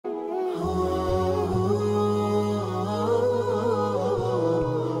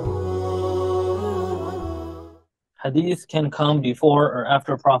Hadith can come before or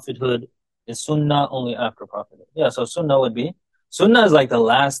after prophethood. Is sunnah only after prophethood? Yeah, so sunnah is like the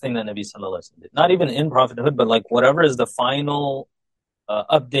last thing that Nabi Sallallahu Alaihi Wasallam did. Not even in prophethood, but like whatever is the final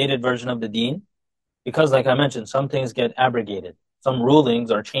updated version of the deen. Because like I mentioned, some things get abrogated. Some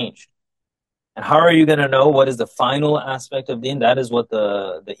rulings are changed. And how are you going to know what is the final aspect of deen? That is what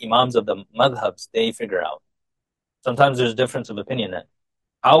the imams of the madhabs, they figure out. Sometimes there's difference of opinion then.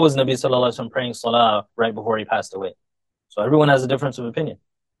 How was Nabi Sallallahu Alaihi Wasallam praying salah right before he passed away? So everyone has a difference of opinion.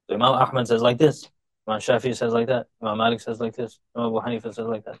 So Imam Ahmad says like this. Imam Shafi says like that. Imam Malik says like this. Imam Abu Hanifa says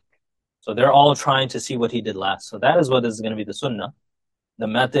like that. So they're all trying to see what he did last. So that is what is going to be the sunnah. The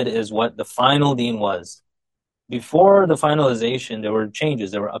method is what the final deen was. Before the finalization, there were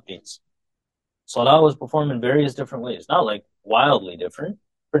changes, there were updates. Salah was performed in various different ways. Not like wildly different,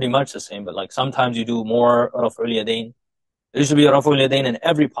 pretty much the same, but like sometimes you do more raf'ul yadayn. There should be a raf'ul yadayn in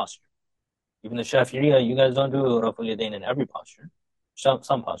every posture. Even the Shafi'iyya, you guys don't do raf'ul yadayn in every posture.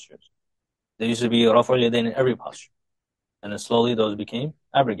 Some postures. There used to be raf'ul yadayn in every posture. And then slowly those became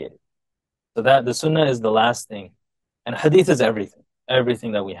abrogated. So that the sunnah is the last thing. And hadith is everything.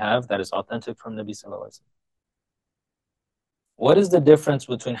 Everything that we have that is authentic from Nabi Sallallahu Alaihi Wasallam. What is the difference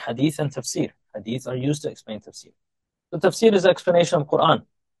between hadith and tafsir? Hadith are used to explain tafsir. So tafsir is explanation of Quran.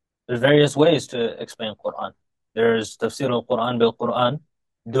 There's various ways to explain Quran. There's tafsir al-Quran bil-Quran,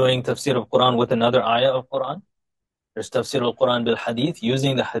 doing tafsir of Quran with another ayah of Quran. There's tafsir al-Quran bil-Hadith,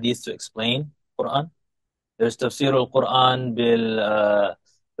 using the hadith to explain Quran. There's tafsir al-Quran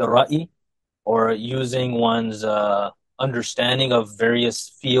bil-Ra'i, or using one's understanding of various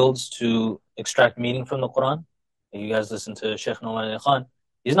fields to extract meaning from the Quran. You guys listen to Sheikh Nouman Khan.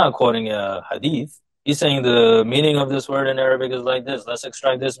 He's not quoting a hadith. He's saying the meaning of this word in Arabic is like this. Let's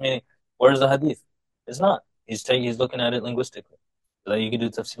extract this meaning. Where's the hadith? It's not. He's looking at it linguistically. So you can do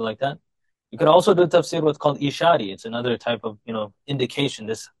tafsir like that. You could also do tafsir what's called ishari. It's another type of indication.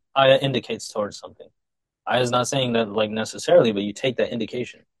 This ayah indicates towards something. Ayah is not saying that like necessarily, but you take that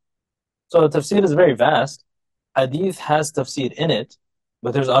indication. So tafsir is very vast. Hadith has tafsir in it,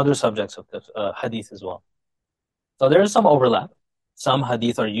 but there's other subjects of hadith as well. So there is some overlap. Some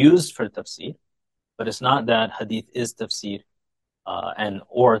hadith are used for tafsir, but it's not that hadith is tafsir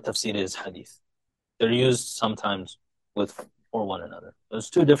or tafsir is hadith. They're used sometimes for one another. There's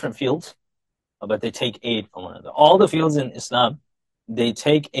two different fields, but they take aid from one another. All the fields in Islam, they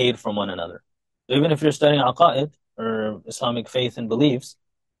take aid from one another. So even if you're studying aqa'id or Islamic faith and beliefs,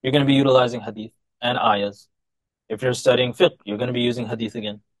 you're going to be utilizing hadith and ayahs. If you're studying fiqh, you're going to be using hadith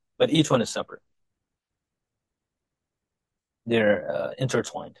again, but each one is separate. They're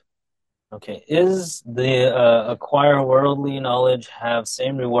intertwined. Okay, is the acquire worldly knowledge have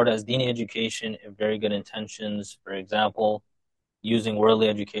same reward as dini education if very good intentions? For example, using worldly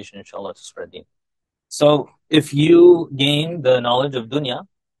education, inshallah, to spread deen. So if you gain the knowledge of dunya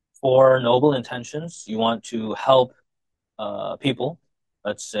for noble intentions, you want to help people.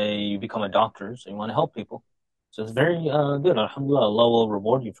 Let's say you become a doctor, so you want to help people. So it's very good. Alhamdulillah, Allah will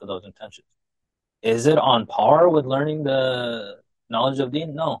reward you for those intentions. Is it on par with learning the knowledge of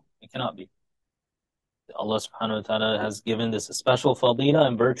deen? No, it cannot be. Allah subhanahu wa ta'ala has given this a special fadila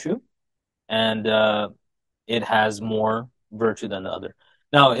and virtue, and it has more virtue than the other.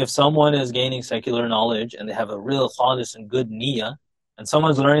 Now, if someone is gaining secular knowledge and they have a real khalis and good niyyah, and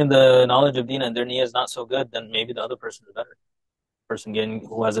someone's learning the knowledge of deen and their niyyah is not so good, then maybe the other person is better. The person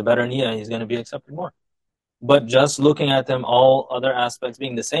who has a better niyyah, he's going to be accepted more. But just looking at them, all other aspects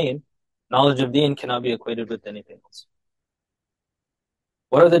being the same, knowledge of deen cannot be equated with anything else.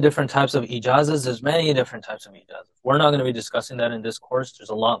 What are the different types of ijazas? There's many different types of ijazas. We're not going to be discussing that in this course. There's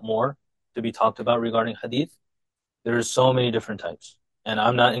a lot more to be talked about regarding hadith. There's so many different types. And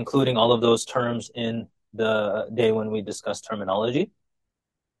I'm not including all of those terms in the day when we discuss terminology.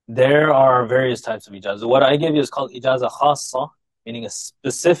 There are various types of ijazah. What I give you is called ijazah khassa, meaning a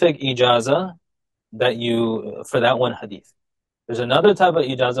specific ijazah that for that one hadith. There's another type of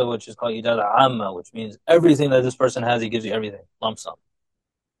ijazah which is called ijazah amma, which means everything that this person has, he gives you everything, lump sum.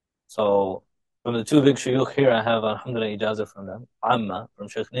 So from the two big shuyukh here, I have alhamdulillah ijazah from them, amma, from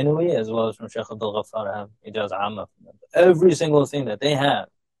Sheikh Ninawi, as well as from Sheikh Abdul Ghaffar, I have ijazah amma from them. Every single thing that they have,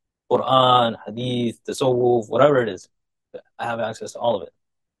 Quran, hadith, tasawwuf, whatever it is, I have access to all of it.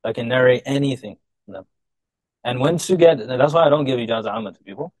 I can narrate anything from them. And once you that's why I don't give ijazah amma to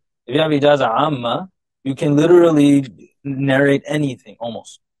people. If you have ijazah amma, you can literally narrate anything,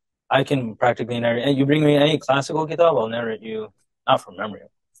 almost. I can practically narrate. You bring me any classical kitab, I'll narrate you, not from memory,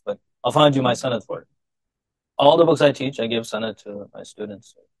 but I'll find you my sanad for it. All the books I teach, I give sanad to my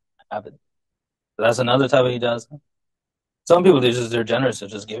students. I have it. So that's another type of ijazah. Some people, they're generous to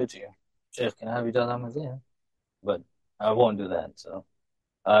just give it to you. Sheikh, can I have ijazah amma? Yeah. but I won't do that. So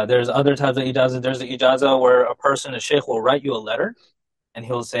there's other types of ijazah. There's the ijazah where a person, a sheikh, will write you a letter, and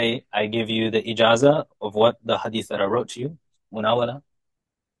he'll say, I give you the ijazah of what the hadith that I wrote to you, munawala.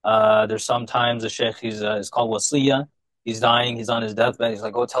 There's sometimes a sheikh, it's called wasiya. He's dying, he's on his deathbed. He's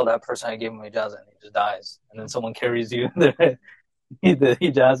like, go tell that person I gave him ijazah, and he just dies. And then someone carries you the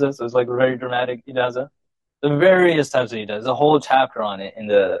ijazah, so it's like a very dramatic ijazah. The various types of ijazah. There's a whole chapter on it in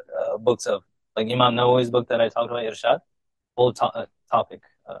the books of, like Imam Nawawi's book that I talked about, Irshad, whole topic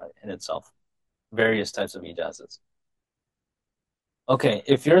in itself. Various types of ijazahs. Okay,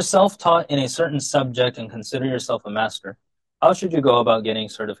 if you're self-taught in a certain subject and consider yourself a master, how should you go about getting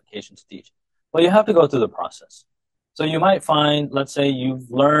certification to teach? Well, you have to go through the process. So you might find, let's say you've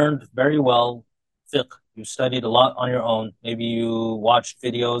learned very well fiqh, you studied a lot on your own, maybe you watched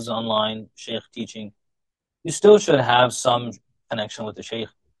videos online, sheikh teaching. You still should have some connection with the sheikh.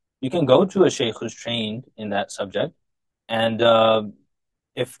 You can go to a sheikh who's trained in that subject, and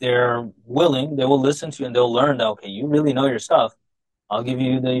if they're willing, they will listen to you and they'll learn that, okay, you really know your stuff. I'll give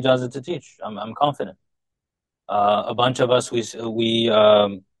you the ijazah to teach. I'm confident. A bunch of us, we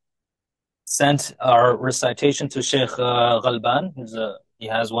sent our recitation to Sheikh Ghalban. He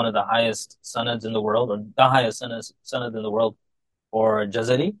has one of the highest sanads in the world, or the highest sanad in the world for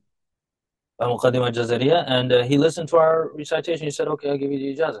Jazari, Muqaddimah Jazariya, and he listened to our recitation. He said, okay, I'll give you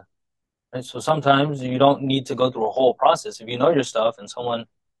the ijazah. Right? So sometimes you don't need to go through a whole process. If you know your stuff and someone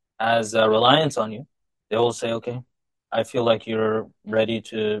has reliance on you, they will say, okay, I feel like you're ready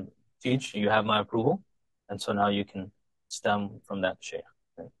to teach. You have my approval. And so now you can stem from that sheikh.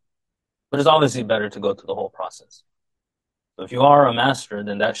 Right? But it's obviously better to go through the whole process. So if you are a master,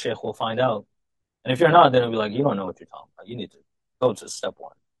 then that sheikh will find out. And if you're not, then it'll be like, you don't know what you're talking about. You need to go to step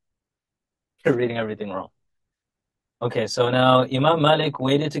one. You're reading everything wrong. Okay, so now Imam Malik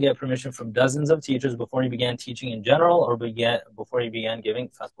waited to get permission from dozens of teachers before he began teaching in general, or before he began giving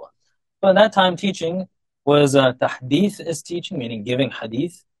fatwa. So at that time, teaching was tahdith is teaching, meaning giving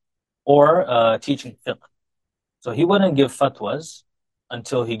hadith, or teaching fiqh. So he wouldn't give fatwas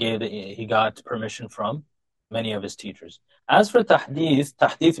until he got permission from many of his teachers. As for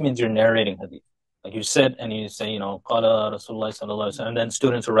tahdith means you're narrating hadith. Like you sit and you say, Qala Rasulullah sallallahu alaihi wasallam, and then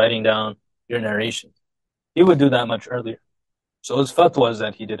students are writing down your narrations. He would do that much earlier. So his fatwas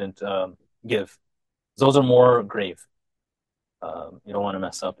that he didn't give, those are more grave. You don't want to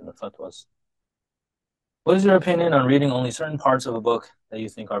mess up in the fatwas. What is your opinion on reading only certain parts of a book that you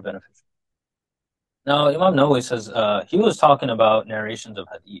think are beneficial? Now, Imam Nawawi says he was talking about narrations of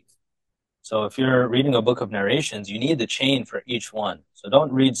hadith. So if you're reading a book of narrations, you need the chain for each one. So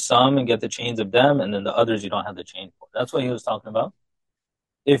don't read some and get the chains of them, and then the others you don't have the chain for. That's what he was talking about.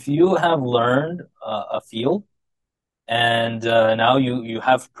 If you have learned a field and now you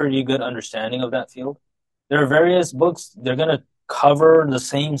have pretty good understanding of that field, there are various books, they're going to cover the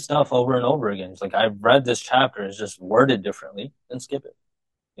same stuff over and over again. It's like, I've read this chapter, it's just worded differently, then skip it.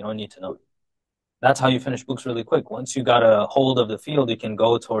 You don't need to know it. That's how you finish books really quick. Once you got a hold of the field, you can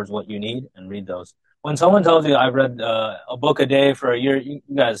go towards what you need and read those. When someone tells you, I've read a book a day for a year, you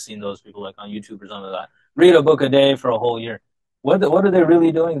guys have seen those people like on YouTube or something like that. Read a book a day for a whole year. What are they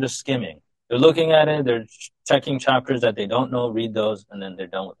really doing? They're skimming. They're looking at it. They're checking chapters that they don't know, read those, and then they're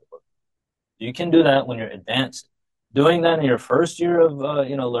done with the book. You can do that when you're advanced. Doing that in your first year of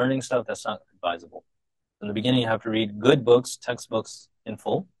learning stuff, that's not advisable. In the beginning, you have to read good books, textbooks in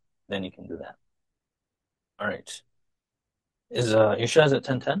full. Then you can do that. All right. Is Isha's at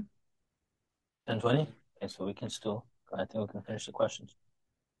 10:10? 10:20? Okay, so we can still, I think we can finish the questions.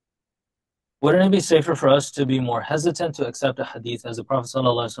 Wouldn't it be safer for us to be more hesitant to accept a hadith as the Prophet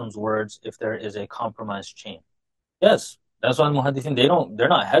ﷺ's words if there is a compromised chain? Yes, that's why muhaddithin, they're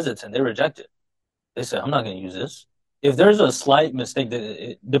not hesitant, they reject it. They say, I'm not going to use this. If there's a slight mistake,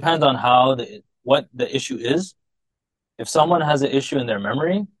 it depends on what the issue is. If someone has an issue in their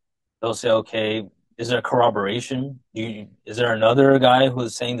memory, they'll say, okay, is there corroboration? Is there another guy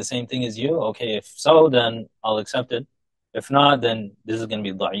who's saying the same thing as you? Okay, if so, then I'll accept it. If not, then this is going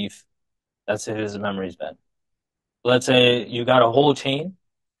to be da'if. That's if his memory is bad. Let's say you got a whole chain.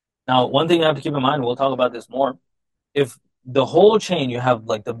 Now, one thing you have to keep in mind, we'll talk about this more. If the whole chain, you have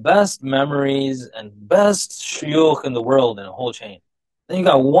like the best memories and best shuyukh in the world in a whole chain. Then you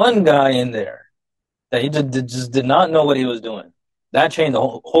got one guy in there that he just did not know what he was doing. That chain, the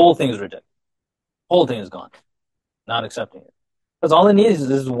whole thing is rejected. Whole thing is gone. Not accepting it. Because all it needs is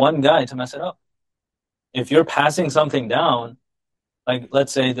this one guy to mess it up. If you're passing something down, like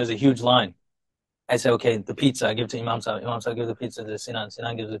let's say there's a huge line. I say, okay, the pizza, I give to Imam Sahib. Imam Sahib gives the pizza to Sinan.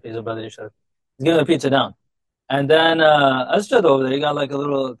 Sinan gives the pizza to Brother Ishaq. He's giving the pizza down. And then Asjad over there, he got like a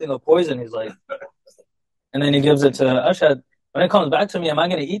little thing of poison. He's like, And then he gives it to Ashad. When it comes back to me, am I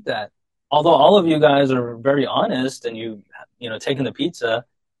going to eat that? Although all of you guys are very honest and taking the pizza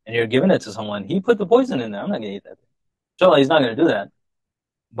and you're giving it to someone, he put the poison in there. I'm not going to eat that. Inshallah, he's not going to do that.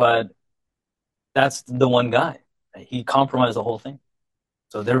 But that's the one guy. He compromised the whole thing.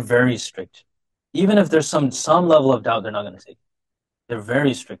 So they're very strict. Even if there's some level of doubt, they're not going to take it. They're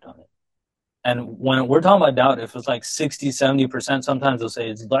very strict on it. And when we're talking about doubt, if it's like 60, 70%, sometimes they'll say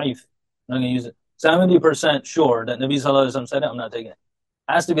it's da'if. I'm not going to use it. 70% sure that Nabi Sallallahu Alaihi Wasallam said it, I'm not taking it.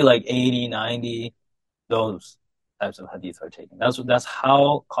 It has to be like 80, 90, those types of hadith are taken. That's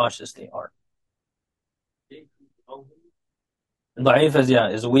how cautious they are.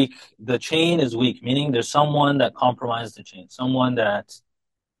 Da'if is weak. The chain is weak, meaning there's someone that compromised the chain, someone that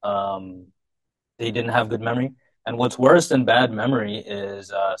they didn't have good memory. And what's worse than bad memory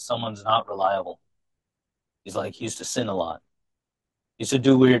is someone's not reliable. He used to sin a lot. He used to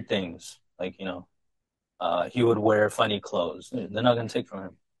do weird things, like, he would wear funny clothes. They're not going to take from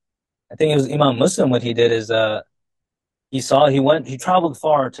him. I think it was Imam Muslim. What he did is he traveled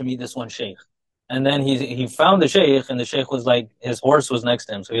far to meet this one sheikh. And then he found the sheikh, and the sheikh was like, his horse was next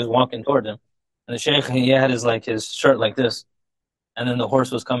to him. So he was walking toward him. And the sheikh, he had his shirt like this. And then the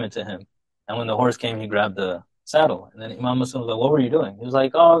horse was coming to him. And when the horse came, he grabbed the saddle. And then Imam Muslim was like, what were you doing? He was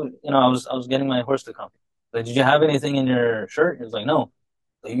like, oh, I was getting my horse to come. Like, did you have anything in your shirt? He was like, no.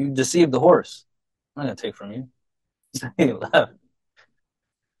 Like, you deceived the horse. I'm not going to take from you. He left.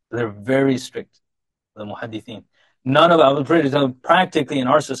 They're very strict, the muhaddithin. I was pretty sure, practically in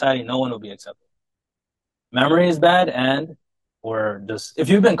our society, no one will be accepted. Memory is bad, if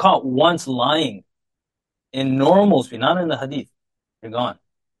you've been caught once lying in normal speech, not in the hadith, you're gone.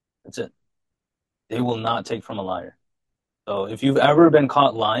 That's it. They will not take from a liar. So if you've ever been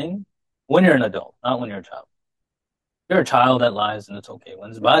caught lying, when you're an adult, not when you're a child. If you're a child that lies, and it's okay. When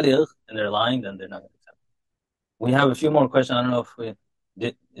it's baligh and they're lying, then they're not going to accept it. We have a few more questions. I don't know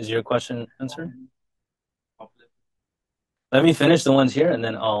if is your question answered? Let me finish the ones here, and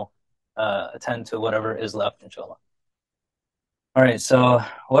then I'll attend to whatever is left, inshallah. All right, so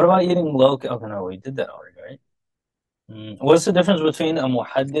what about eating low? Okay, no, we did that already, right? What's the difference between a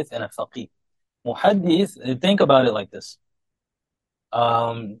muhaddith and a faqih? Muhaddith, think about it like this.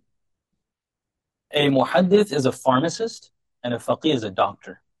 A muhaddith is a pharmacist, and a faqih is a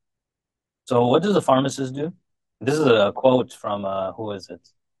doctor. So what does a pharmacist do? This is a quote from, who is it?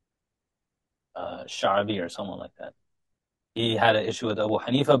 Sha'abi or someone like that. He had an issue with Abu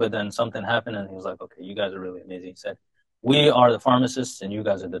Hanifa, but then something happened, and he was like, okay, you guys are really amazing. He said, we are the pharmacists, and you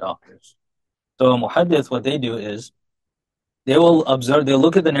guys are the doctors. So a muhaddith, what they do is, they will observe, they'll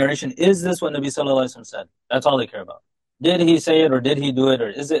look at the narration, is this what Nabi Sallallahu Alaihi Wasallam said? That's all they care about. Did he say it, or did he do it, or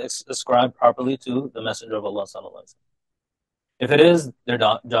is it ascribed properly to the Messenger of Allah Sallallahu Alaihi Wasallam? If it is, their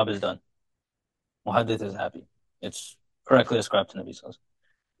job is done. Muhaddith is happy. It's correctly ascribed to Nabi Sallallahu Alaihi Wasallam.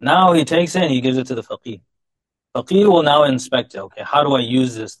 Now he takes it and he gives it to the faqih. Faqih will now inspect it. Okay, how do I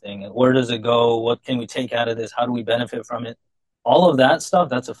use this thing? Where does it go? What can we take out of this? How do we benefit from it? All of that stuff,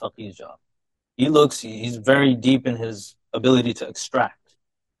 that's a faqih's job. He's very deep in his ability to extract.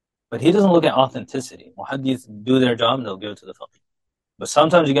 But he doesn't look at authenticity. Muhaddith do their job and they'll give it to the faqih. But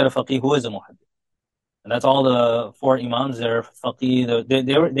sometimes you get a faqih who is a muhaddith. And that's all the four imams there,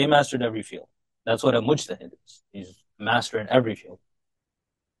 faqih, they mastered every field. That's what a mujtahid is. He's a master in every field.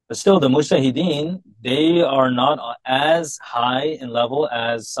 But still, the mujtahideen, they are not as high in level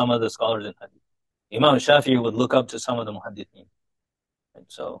as some of the scholars in hadith. Imam Shafi'i would look up to some of the muhaddithin. And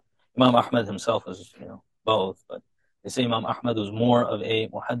so Imam Ahmad himself was, both. But they say Imam Ahmad was more of a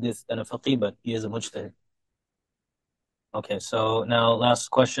muhaddith than a faqih, but he is a mujtahid. Okay, so now last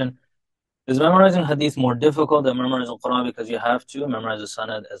question. Is memorizing hadith more difficult than memorizing Quran because you have to memorize the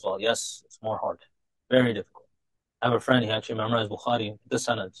sanad as well? Yes, it's more hard. Very difficult. I have a friend, he actually memorized Bukhari, the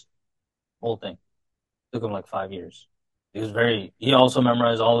sanads, whole thing. Took him like 5 years. He also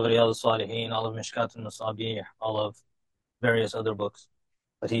memorized all of Riyadh al-Salihin, all of Mishkat al-Masabih, all of various other books.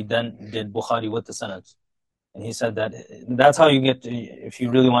 But he then did Bukhari with the sanads. And he said that's how you get to, if you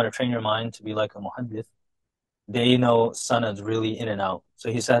really want to train your mind to be like a muhaddith, they know sanads really in and out.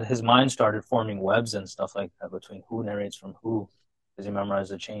 So he said his mind started forming webs and stuff like that between who narrates from who, because he memorized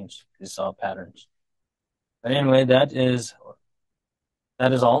the chains. He saw patterns. But anyway, that is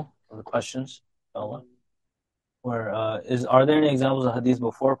all of the questions. Are there any examples of hadith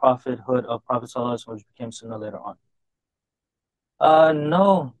before prophethood of Prophet Sallallahu Alaihi Wasallam which became sunnah later on?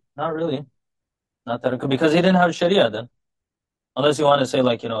 No, not really. Not that it could, because he didn't have Sharia then. Unless you want to say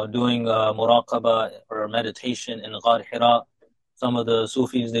doing muraqabah or meditation in Ghar Hira. Some of the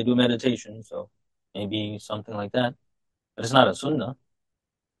Sufis, they do meditation, so maybe something like that. But it's not a sunnah.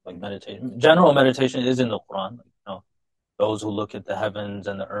 like meditation. General meditation is in the Quran. Like, those who look at the heavens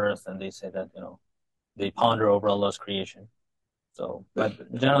and the earth and they say that, they ponder over Allah's creation. So,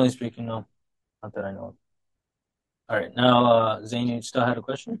 but generally speaking, no, not that I know of. All right, now, Zain, you still had a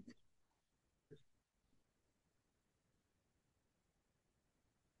question?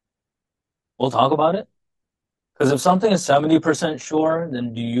 We'll talk about it. Because if something is 70% sure,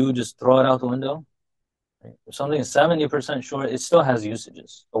 then do you just throw it out the window? Right? If something is 70% sure, it still has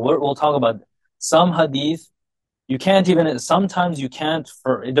usages. But we'll talk about some hadith. You can't even, sometimes you can't,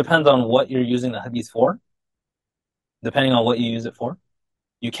 it depends on what you're using the hadith for, depending on what you use it for.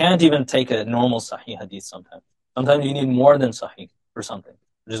 You can't even take a normal sahih hadith sometimes. Sometimes you need more than sahih for something,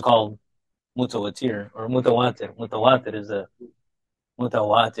 which is called mutawatir or mutawatir. Mutawatir is a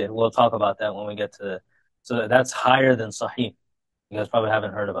mutawatir. We'll talk about that when we get to, so that's higher than sahih. You guys probably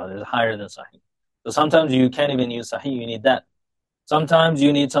haven't heard about it. It's higher than sahih. So sometimes you can't even use sahih, you need that. Sometimes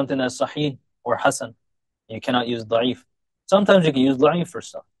you need something that's sahih or hasan. You cannot use da'if. Sometimes you can use da'if for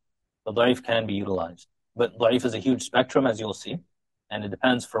stuff. The da'if can be utilized. But da'if is a huge spectrum, as you'll see. And it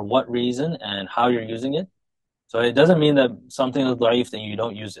depends for what reason and how you're using it. So it doesn't mean that something is da'if, then you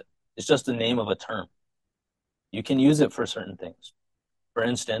don't use it. It's just the name of a term. You can use it for certain things. For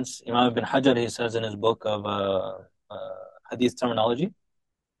instance, Imam Ibn Hajar, he says in his book of Hadith terminology,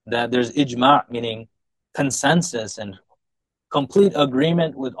 that there's ijma', meaning consensus and complete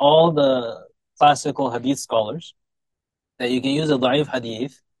agreement with all the classical hadith scholars that you can use a da'if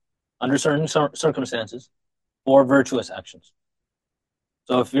hadith under certain circumstances for virtuous actions.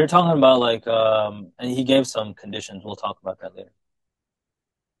 So if you're talking about like, and he gave some conditions, we'll talk about that later.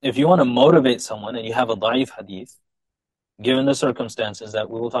 If you want to motivate someone and you have a da'if hadith, given the circumstances that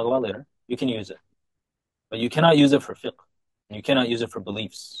we will talk about later, you can use it. But you cannot use it for fiqh. You cannot use it for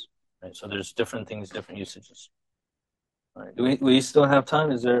beliefs. Right? So there's different things, different usages. All right. Do we still have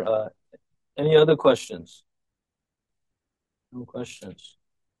time? Is there any other questions? No questions.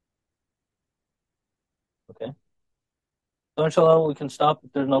 Okay. So inshallah, we can stop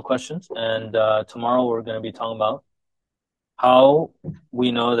if there's no questions. And tomorrow we're going to be talking about how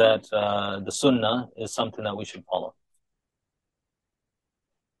we know that the sunnah is something that we should follow.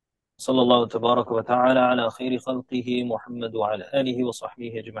 صلى الله تبارك وتعالى على خير خلقه محمد وعلى آله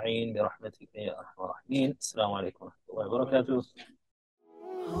وصحبه أجمعين برحمتك يا أرحم الراحمين. السلام عليكم ورحمة الله وبركاته.